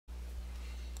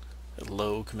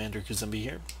Hello, Commander Kazumbi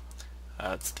here.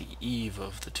 It's the eve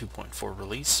of the 2.4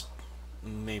 release.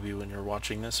 Maybe when you're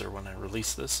watching this or when I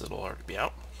release this, it'll already be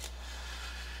out.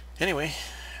 Anyway,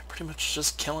 pretty much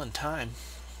just killing time,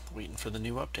 waiting for the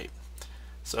new update.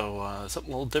 So,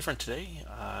 something a little different today.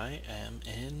 I am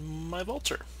in my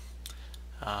Vulture.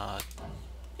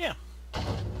 Yeah.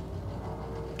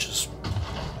 Just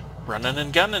running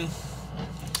and gunning.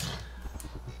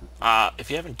 If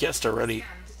you haven't guessed already,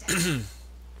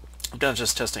 I'm not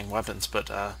just testing weapons, but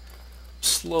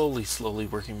slowly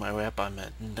working my way up. I'm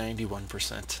at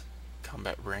 91%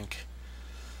 combat rank,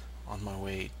 on my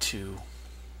way to,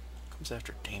 comes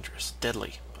after dangerous,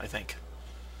 deadly, I think,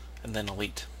 and then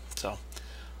elite. So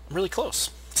I'm really close.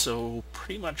 So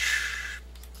pretty much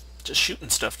just shooting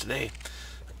stuff today.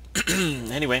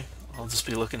 Anyway, I'll just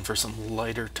be looking for some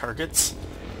lighter targets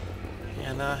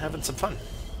and having some fun.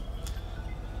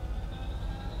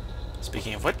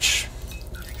 Speaking of which,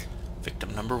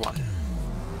 victim number 1.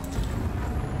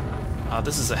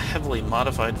 This is a heavily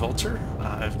modified Vulture.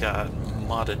 I've got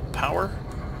modded power,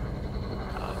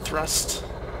 thrust,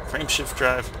 frame shift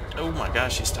drive. Oh my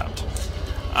gosh, he stopped.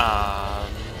 I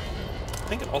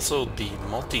think also the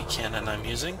multi-cannon I'm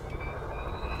using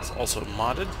is also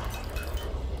modded.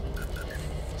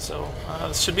 So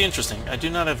this should be interesting. I do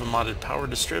not have a modded power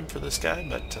distrib for this guy,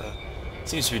 but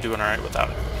seems to be doing alright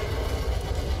without it.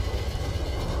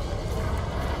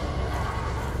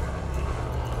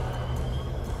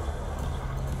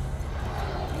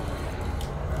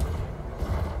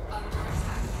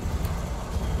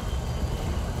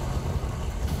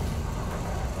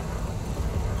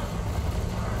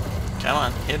 Come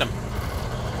on, hit him.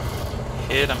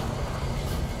 Hit him.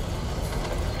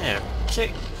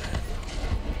 Okay.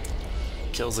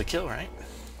 Kill's a kill, right?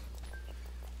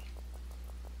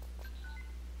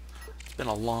 It's been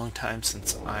a long time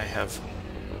since I have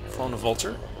flown a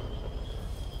Vulture.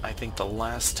 I think the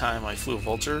last time I flew a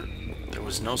Vulture, there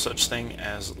was no such thing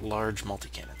as large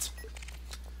multi-cannons.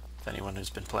 If anyone who's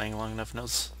been playing long enough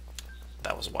knows,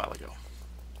 that was a while ago.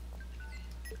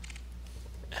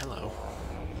 Hello.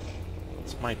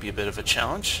 This might be a bit of a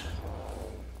challenge.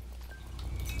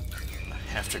 I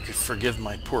have to forgive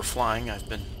my poor flying. I've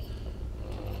been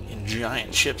in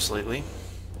giant ships lately.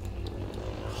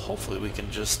 Hopefully we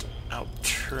can just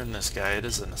outturn this guy. It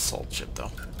is an assault ship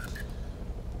though.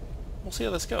 We'll see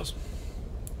how this goes.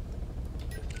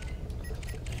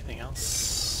 Anything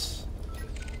else?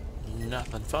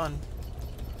 Nothing fun.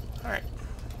 Alright.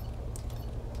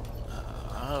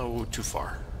 Oh, too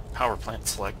far. Power plant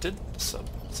selected.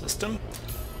 Subsystem.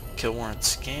 Kill warrant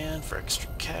scan for extra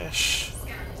cash.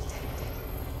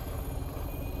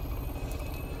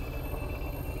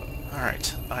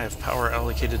 Alright, I have power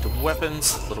allocated to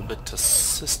weapons, a little bit to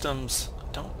systems.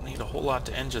 Don't need a whole lot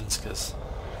to engines because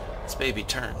this baby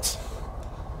turns.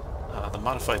 The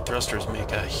modified thrusters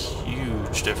make a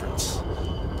huge difference.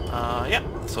 Yeah,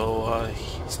 so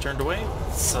he's turned away.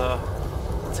 Let's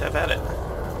have at it.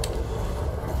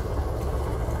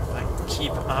 If I can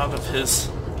keep out of his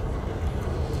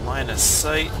line of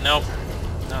sight. Nope,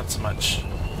 not so much.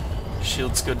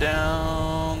 Shields go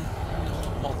down.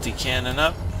 Multi-cannon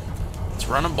up. Let's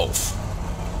run them both.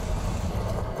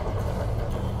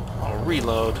 I'll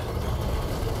reload.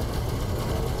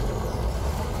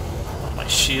 On my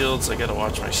shields, I gotta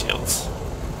watch my shields.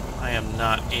 I am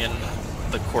not in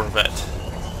the Corvette.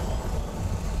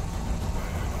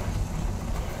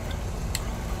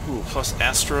 Ooh, plus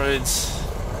asteroids.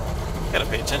 Gotta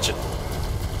pay attention.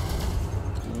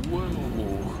 Whoa.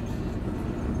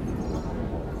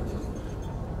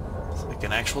 It's like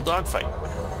an actual dogfight.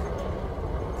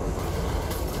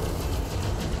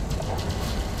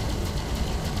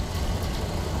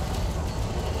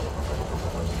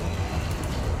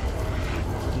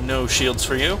 No shields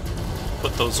for you.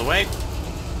 Put those away.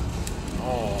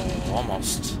 Oh,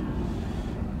 almost.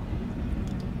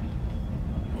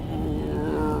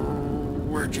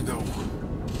 Where'd you go?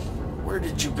 Where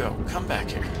did you go? Come back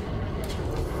here.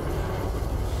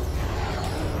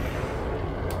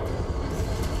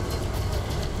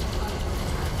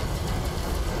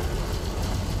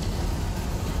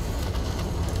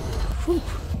 Whew.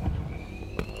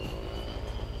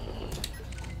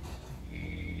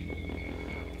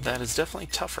 That is definitely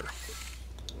tougher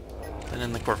than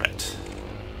in the Corvette.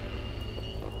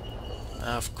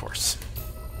 Of course.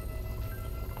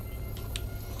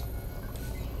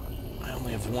 I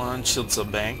only have one shield cell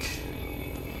bank.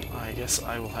 I guess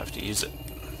I will have to use it.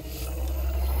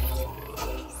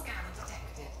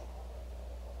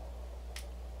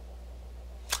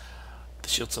 The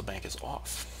shield cell bank is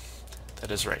off. That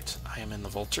is right. I am in the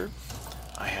Vulture.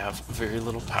 I have very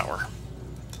little power.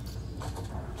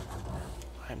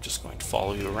 I'm just going to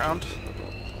follow you around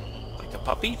like a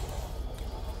puppy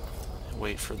and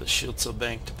wait for the shield cell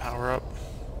bank to power up.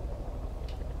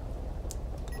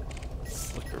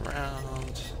 Flick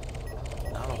around.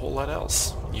 Not a whole lot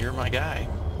else. You're my guy.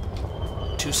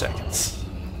 2 seconds.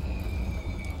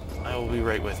 I will be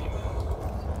right with you.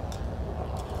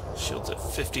 Shield's at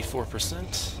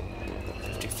 54%.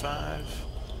 55.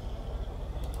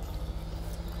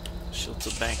 Shields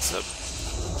of banks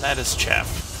up. That is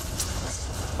chaff.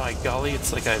 By golly,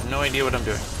 it's like I have no idea what I'm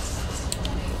doing.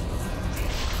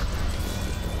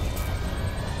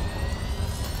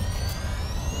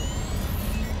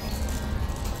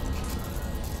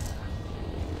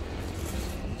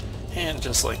 And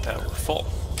just like that, we're full.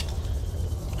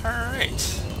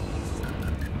 Alright.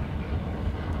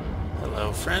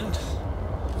 Hello, friend.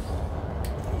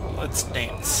 Let's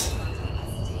dance.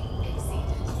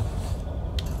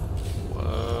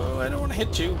 Whoa, I don't want to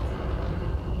hit you.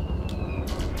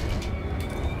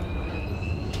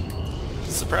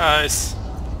 Surprise!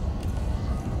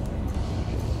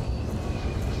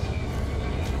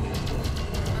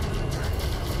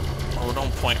 Oh,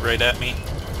 don't point right at me.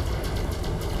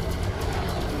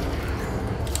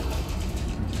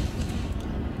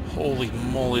 Holy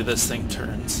moly, this thing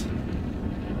turns.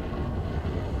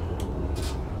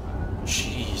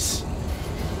 Jeez.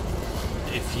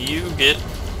 If you get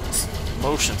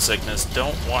motion sickness,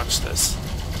 don't watch this.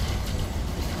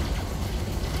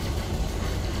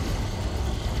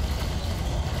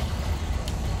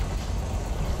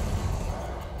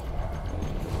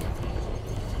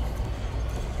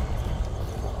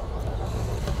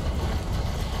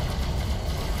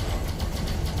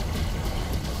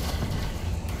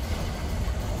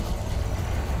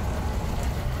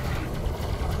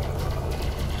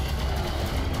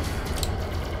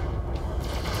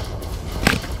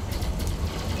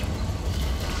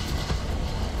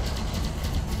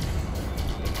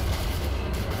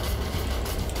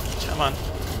 Come on.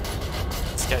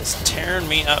 This guy's tearing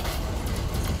me up.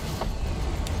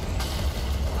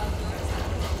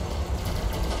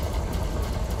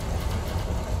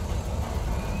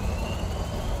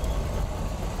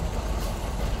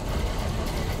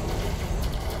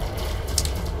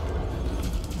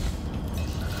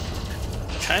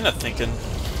 Kinda thinking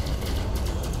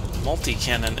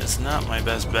multi-cannon is not my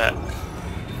best bet.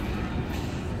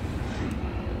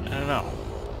 I don't know.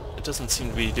 It doesn't seem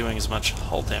to be doing as much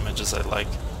hull damage as I'd like.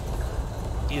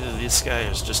 Either this guy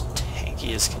is just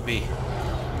tanky as can be.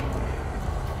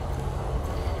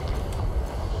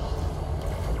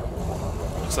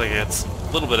 Looks like it's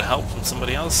a little bit of help from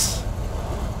somebody else.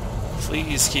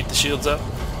 Please keep the shields up.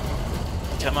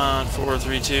 Come on, 4,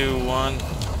 3, 2, 1.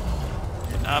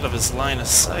 Get out of his line of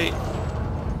sight.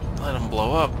 Let him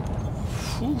blow up.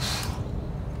 Whew.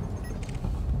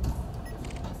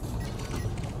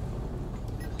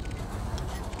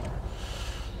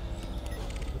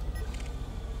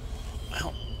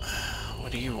 Well,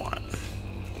 what do you want?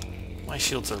 My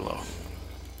shields are low.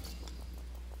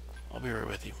 I'll be right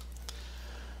with you.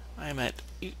 I am at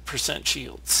 8%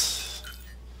 shields.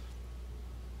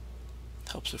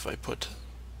 Helps if I put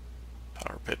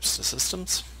power pips to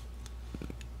systems.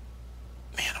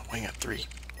 Man, I'm weighing at 3.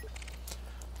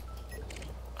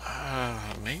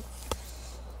 Mate.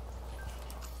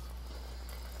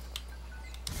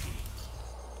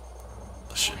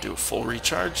 I should do a full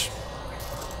recharge.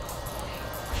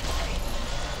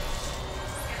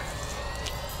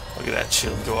 Look at that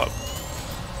shield go up.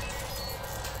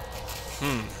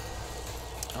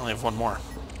 I only have one more.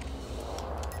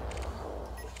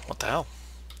 What the hell?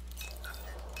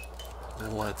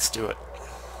 Let's do it.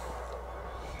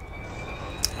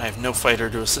 I have no fighter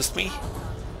to assist me.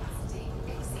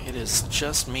 It is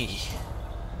just me.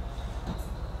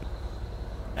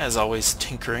 As always,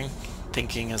 tinkering,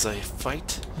 thinking as I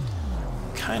fight.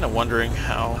 Kind of wondering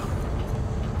how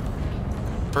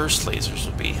burst lasers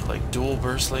would be, like dual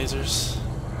burst lasers.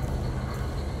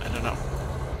 I don't know.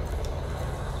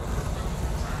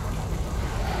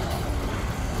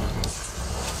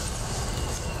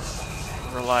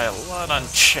 Rely a lot on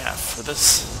chaff for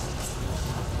this.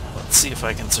 Let's see if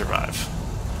I can survive.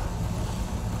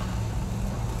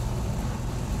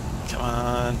 Come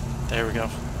on. There we go.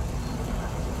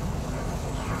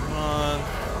 Come on.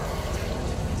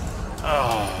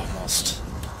 Oh, almost.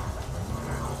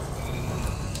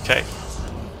 Okay.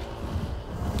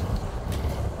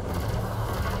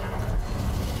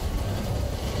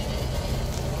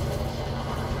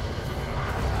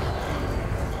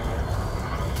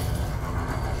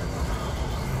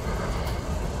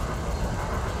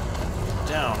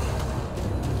 Down.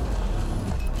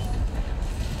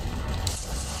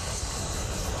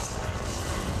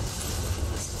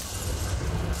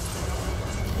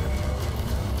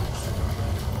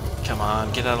 Come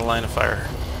on, get out of the line of fire.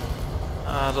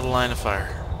 Out of the line of fire.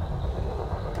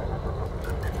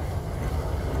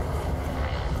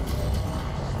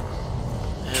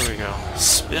 There we go.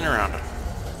 Spin around him.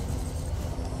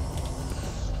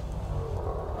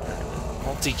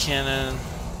 Multi-cannon.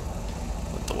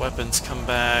 Let the weapons come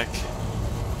back.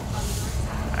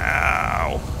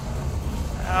 Ow.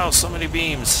 Ow, so many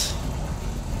beams.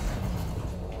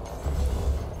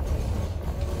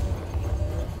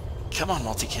 Come on,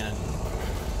 multi-cannon.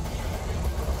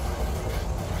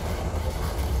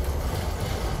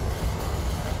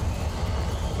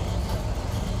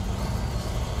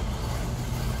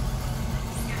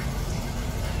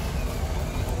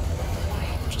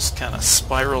 Just kind of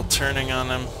spiral turning on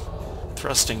him,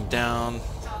 thrusting down.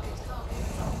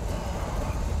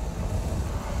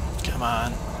 Come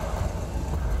on.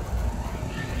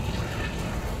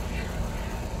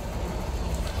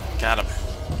 Got him.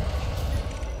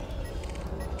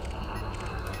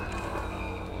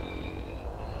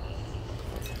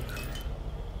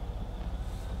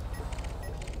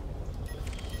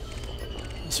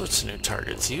 Switch to new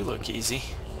targets. You look easy.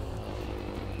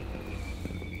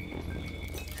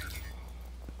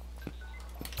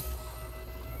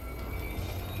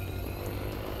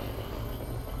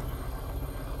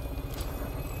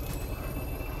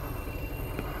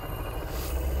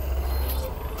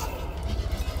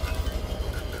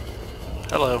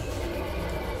 Hello.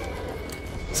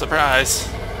 Surprise.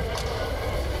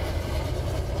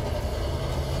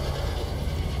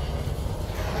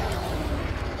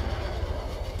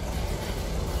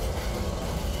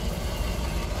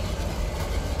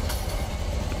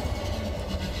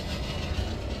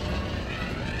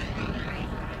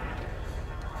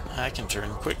 I can turn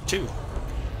quick too.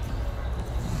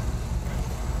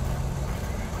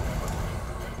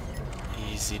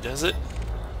 Easy does it.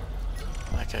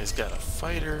 That guy's got a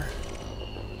fighter.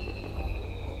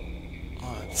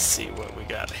 Let's see what we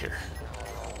got here.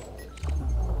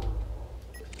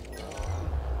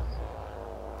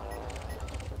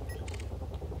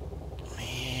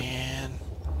 Man,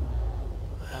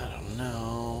 I don't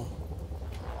know.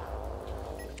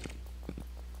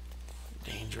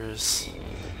 Dangerous.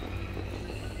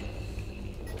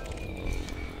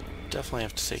 Definitely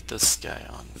have to take this guy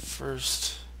on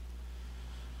first.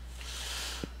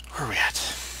 Where are we at?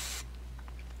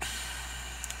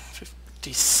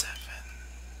 57.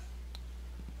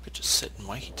 Could just sit and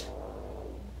wait.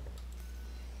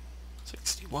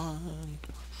 61.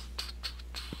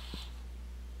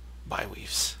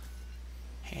 Bi-weaves.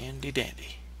 Handy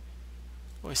dandy.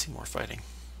 Oh, I see more fighting.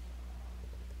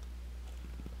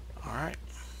 Alright.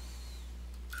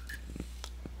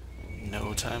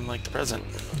 No time like the present.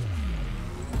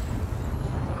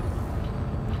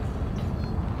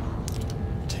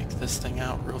 Take this thing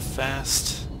out real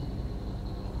fast.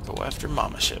 Go after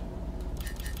Mama Ship.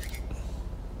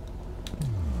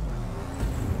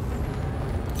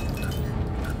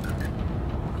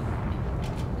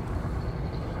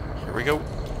 Here we go.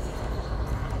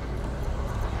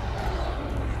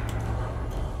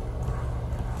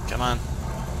 Come on.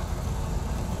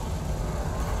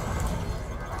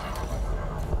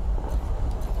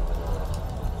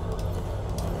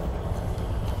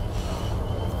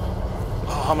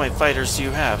 Oh, how many fighters do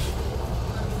you have?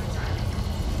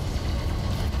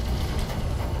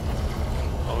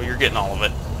 Oh, you're getting all of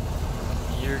it.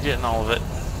 You're getting all of it.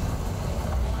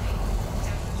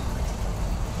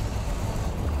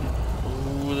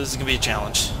 Ooh, this is gonna be a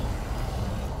challenge.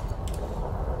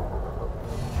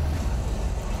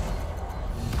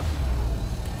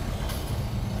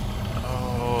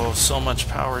 Oh, so much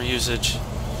power usage.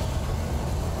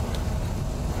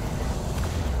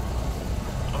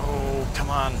 Oh, come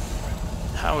on.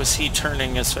 How is he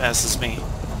turning as fast as me?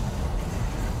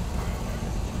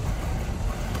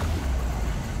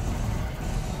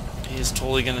 He is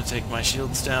totally gonna take my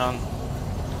shields down.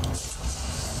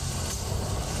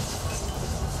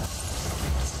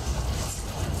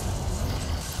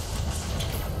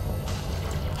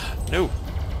 No.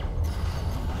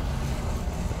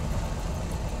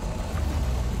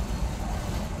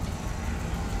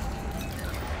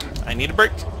 I need a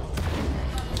break.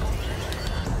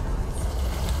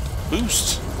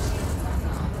 Boost.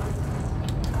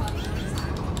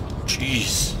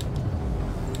 Jeez.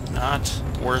 Not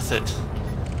worth it.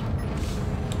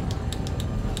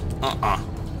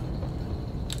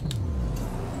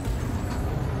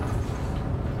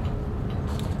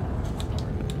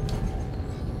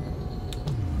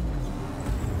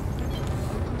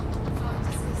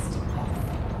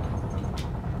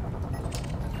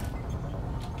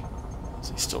 Is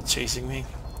he still chasing me?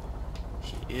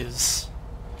 He is.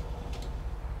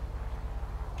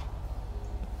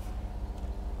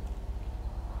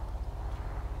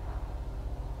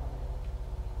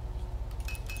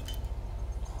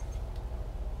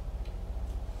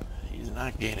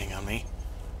 not gaining on me.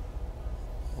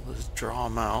 We'll just draw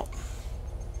him out.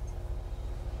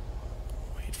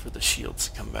 Wait for the shields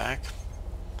to come back.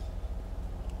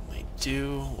 When they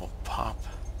do, we'll pop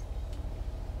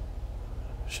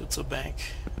shields of bank.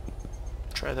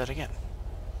 Try that again.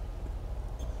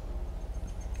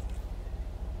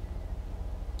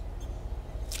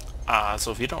 So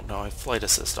if you don't know, I have flight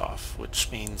assist off, which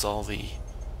means all the,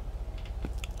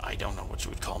 I don't know what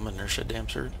you would call them, inertia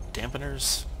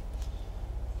dampeners.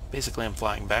 Basically I'm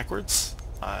flying backwards.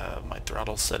 My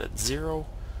throttle's set at 0,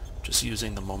 just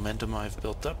using the momentum I've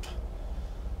built up.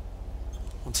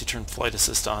 Once you turn flight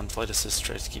assist on, flight assist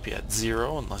tries to keep you at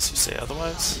 0 unless you say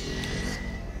otherwise.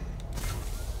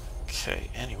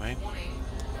 Okay, anyway.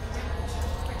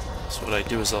 So what I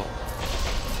do is I'll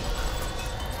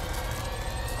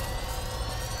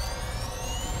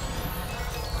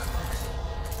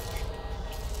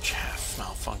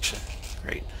malfunction.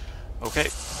 Great. Okay.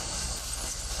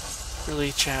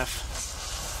 Really, chaff?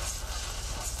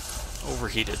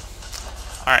 Overheated.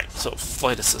 Alright, so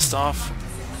flight assist off.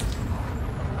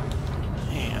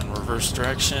 And reverse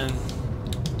direction.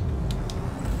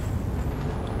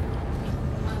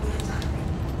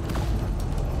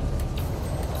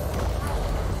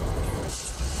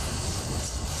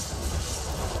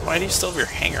 Why do you still have your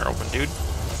hangar open, dude?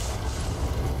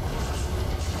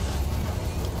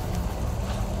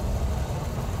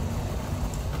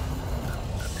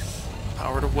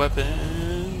 Power to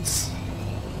weapons.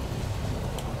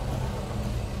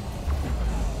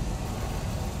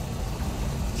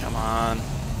 Come on.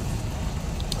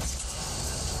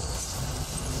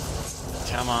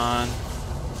 Come on.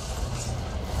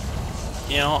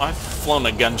 You know, I've flown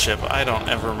a gunship. I don't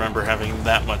ever remember having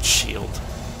that much shield.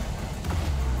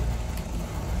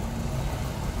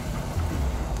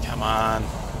 Come on.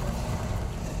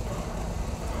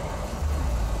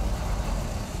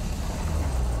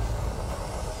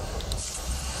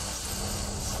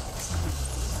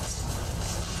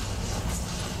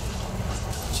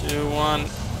 Two, one,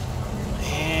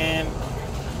 and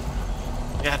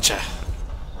gotcha.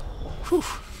 Whew,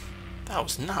 that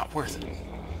was not worth it.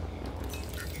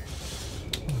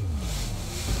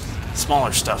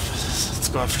 Smaller stuff. Let's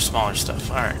go after smaller stuff.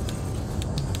 Alright.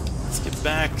 Let's get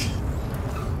back.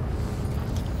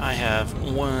 I have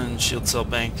one shield cell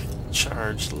bank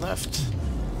charge left.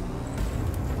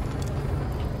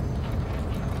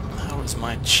 How is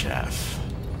my chaff?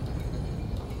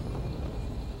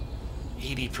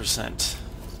 80%.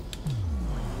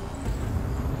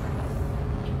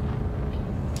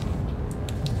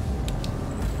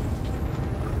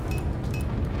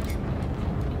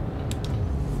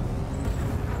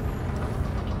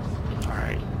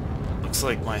 Alright, looks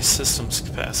like my system's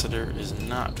capacitor is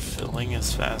not filling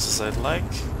as fast as I'd like.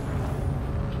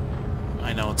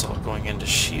 I know it's all going into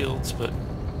shields, but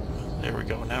there we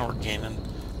go, now we're gaining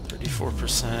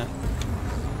 34%.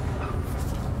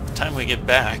 By the time we get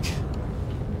back,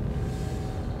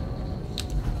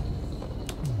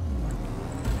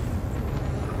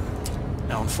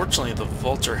 now, unfortunately, the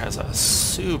Vulture has a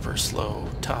super slow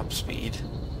top speed.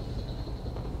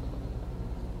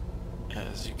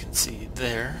 As you can see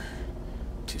there,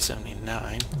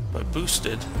 279, but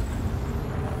boosted.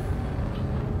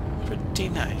 Pretty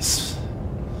nice.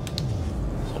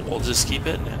 So we'll just keep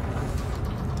hitting it.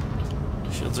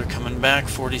 Shields are coming back,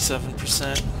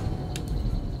 47%.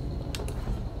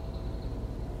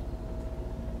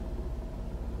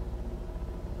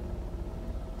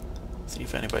 See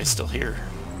if anybody's still here.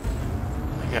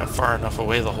 I got far enough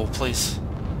away the whole place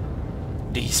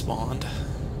despawned.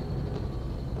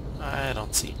 I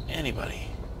don't see anybody.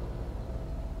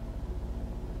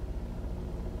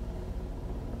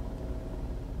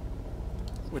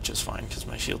 Which is fine because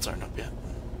my shields aren't up yet.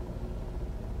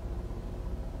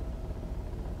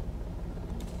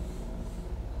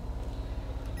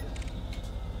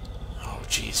 Oh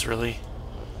geez, really?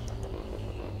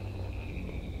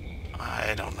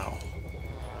 I don't know.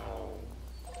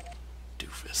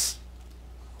 Doofus.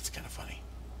 That's kind of funny.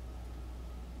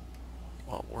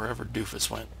 Well, wherever Doofus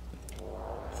went,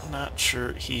 I'm not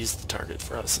sure he's the target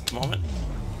for us at the moment.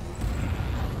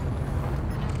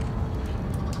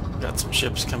 Got some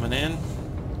ships coming in.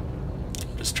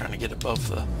 I'm just trying to get above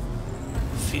the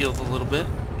field a little bit.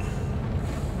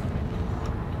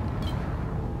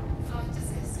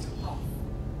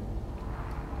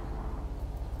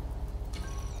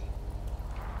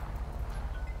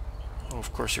 Oh,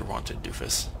 of course you're wanted,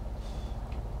 Doofus.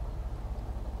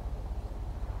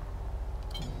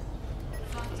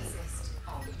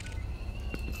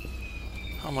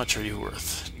 How much are you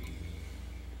worth?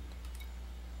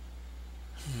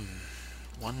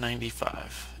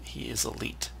 195. He is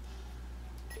elite.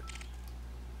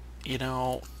 you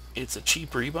know, it's a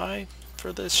cheap rebuy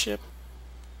for this ship.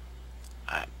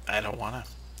 I don't wanna.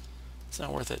 It's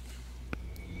not worth it.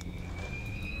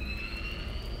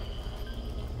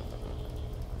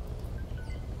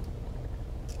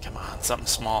 Come on, something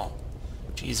small.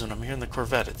 Jeez, when I'm hearing the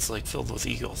Corvette, it's like filled with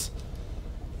eagles.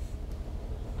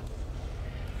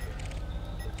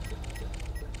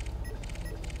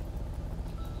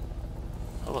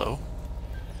 Hello.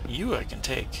 You I can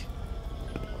take.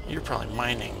 You're probably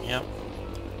mining, yep.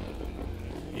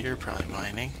 You're probably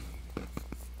mining.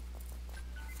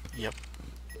 Yep.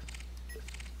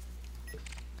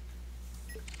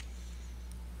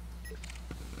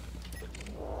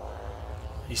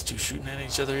 These two shooting at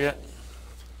each other yet?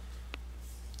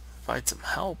 Find some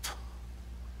help.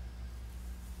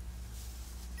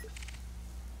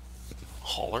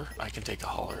 Hauler? I can take a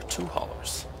hauler. 2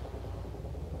 haulers.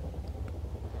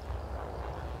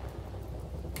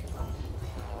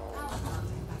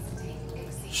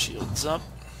 Shields up.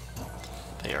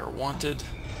 They are wanted.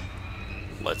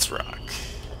 Let's rock.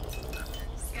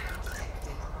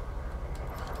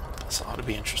 This ought to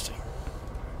be interesting.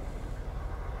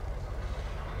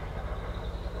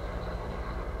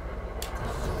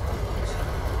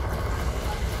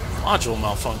 Module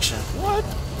malfunction. What?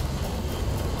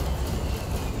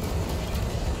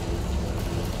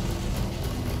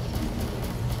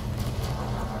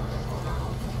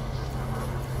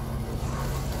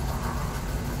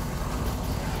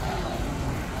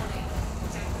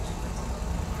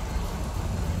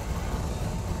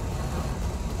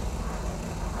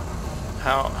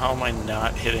 How am I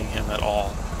not hitting him at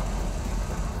all?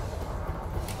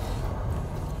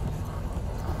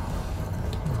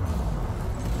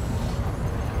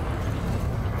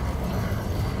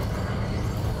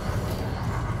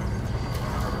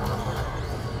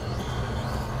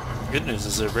 Good news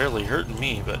is they're barely hurting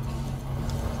me, but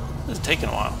this is taking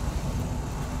a while.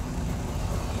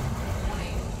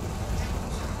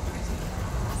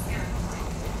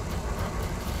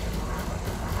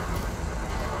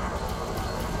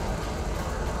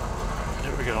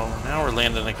 There we go. Now we're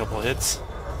landing a couple hits.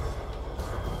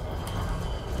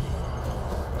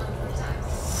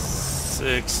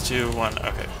 6, 2, 1.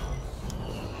 Okay.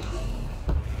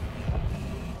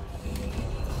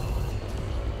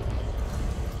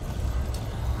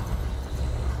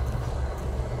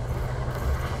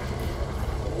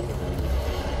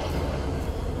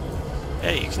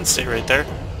 Hey, you can stay right there.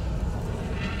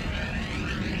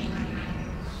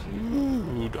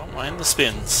 Ooh, don't mind the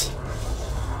spins.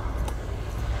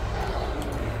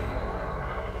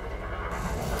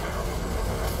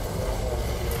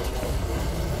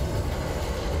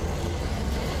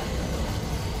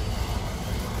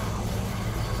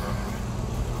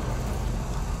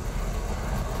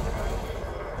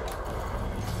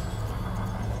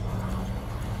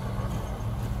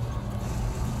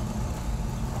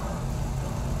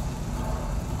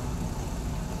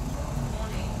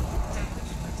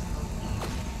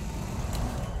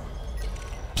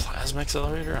 Plasma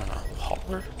accelerator on a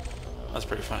hauler? That's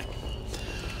pretty funny.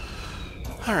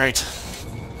 Alright.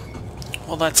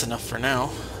 Well, that's enough for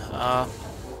now.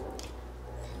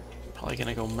 Probably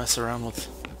gonna go mess around with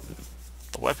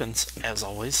the weapons, as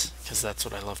always, because that's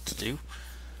what I love to do.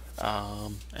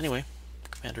 Anyway,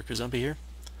 Commander Kuzumbi here.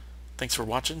 Thanks for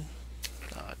watching.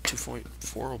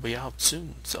 2.4 will be out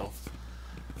soon, so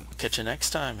catch you next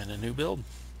time in a new build.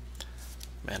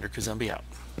 Commander Kuzumbi out.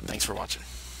 Thanks for watching.